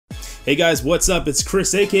Hey guys, what's up? It's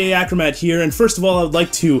Chris, aka Acromat here, and first of all, I would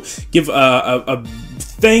like to give a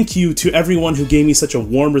thank you to everyone who gave me such a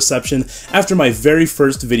warm reception after my very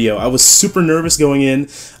first video. I was super nervous going in.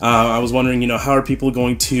 I was wondering, how are people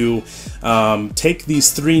going to take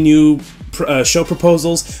these 3 new show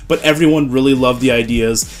proposals, but everyone really loved the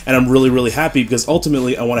ideas, and I'm really happy because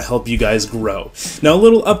ultimately I want to help you guys grow. Now, a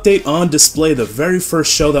little update on Display, the very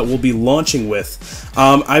first show that we'll be launching with.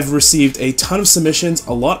 I've received a ton of submissions,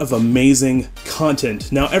 a lot of amazing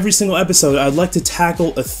content. Now, every single episode I'd like to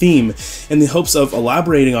tackle a theme in the hopes of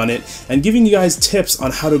elaborating on it and giving you guys tips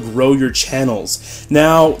on how to grow your channels.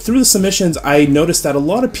 Now, through the submissions, I noticed that a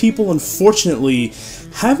lot of people, unfortunately,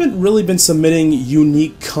 haven't really been submitting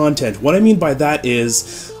unique content. What I mean by that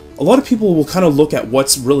is, a lot of people will kind of look at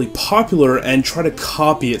what's really popular and try to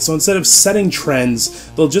copy it. So instead of setting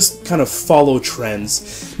trends, they'll just kind of follow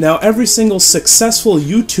trends. Now, every single successful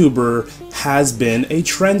YouTuber has been a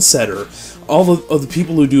trendsetter. All of the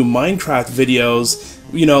people who do Minecraft videos,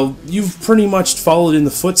 you've pretty much followed in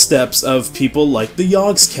the footsteps of people like the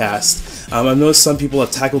Yogscast. I've noticed some people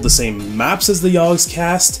have tackled the same maps as the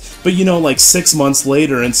Yogscast, but like 6 months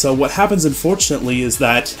later. And so what happens, unfortunately, is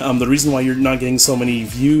that the reason why you're not getting so many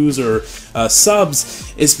views or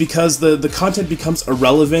subs is because the content becomes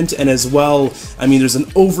irrelevant, and as well, there's an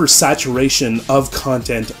oversaturation of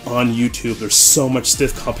content on YouTube. There's so much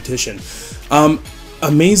stiff competition.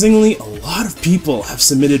 Amazingly, a lot of people have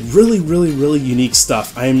submitted really unique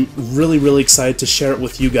stuff. I'm really excited to share it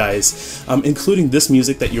with you guys, including this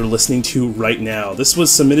music that you're listening to right now. This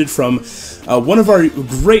was submitted from one of our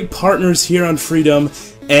great partners here on Freedom,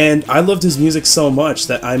 and I loved his music so much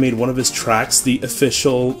that I made one of his tracks the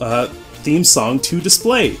official theme song to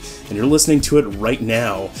Display, and you're listening to it right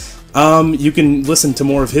now. You can listen to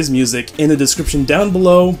more of his music in the description down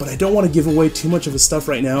below, but I don't want to give away too much of his stuff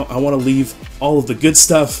right now. I want to leave all of the good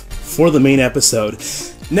stuff for the main episode.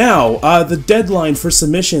 Now, the deadline for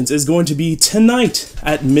submissions is going to be tonight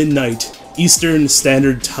at midnight Eastern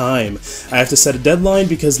Standard Time. I have to set a deadline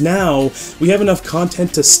because now we have enough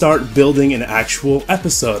content to start building an actual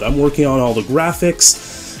episode. I'm working on all the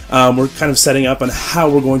graphics. We're kind of setting up on how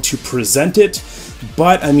we're going to present it.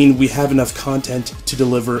 But, we have enough content to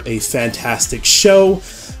deliver a fantastic show.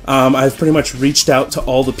 I've pretty much reached out to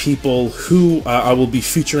all the people who I will be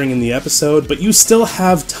featuring in the episode, but you still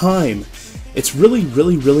have time. It's really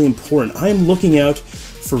important. I am looking out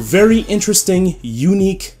for very interesting,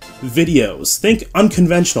 unique videos. Think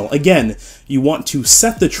unconventional. Again, you want to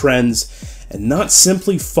set the trends and not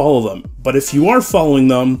simply follow them. But if you are following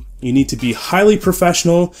them, you need to be highly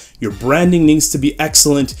professional, your branding needs to be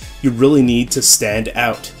excellent, you really need to stand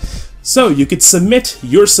out. So you could submit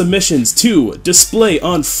your submissions to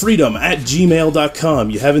displayonfreedom@gmail.com.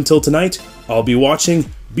 You have until tonight. I'll be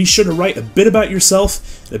watching. Be sure to write a bit about yourself,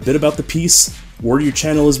 a bit about the piece, where your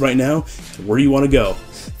channel is right now, and where you want to go.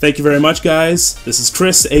 Thank you very much, guys. This is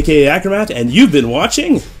Chris, aka Acromat, and you've been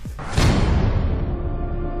watching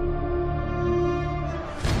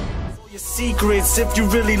secrets. If you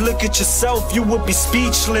really look at yourself, you would be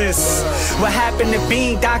speechless. What happened to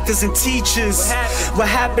being doctors and teachers? What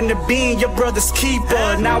happened to being your brother's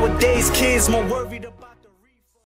keeper? Nowadays kids more worried about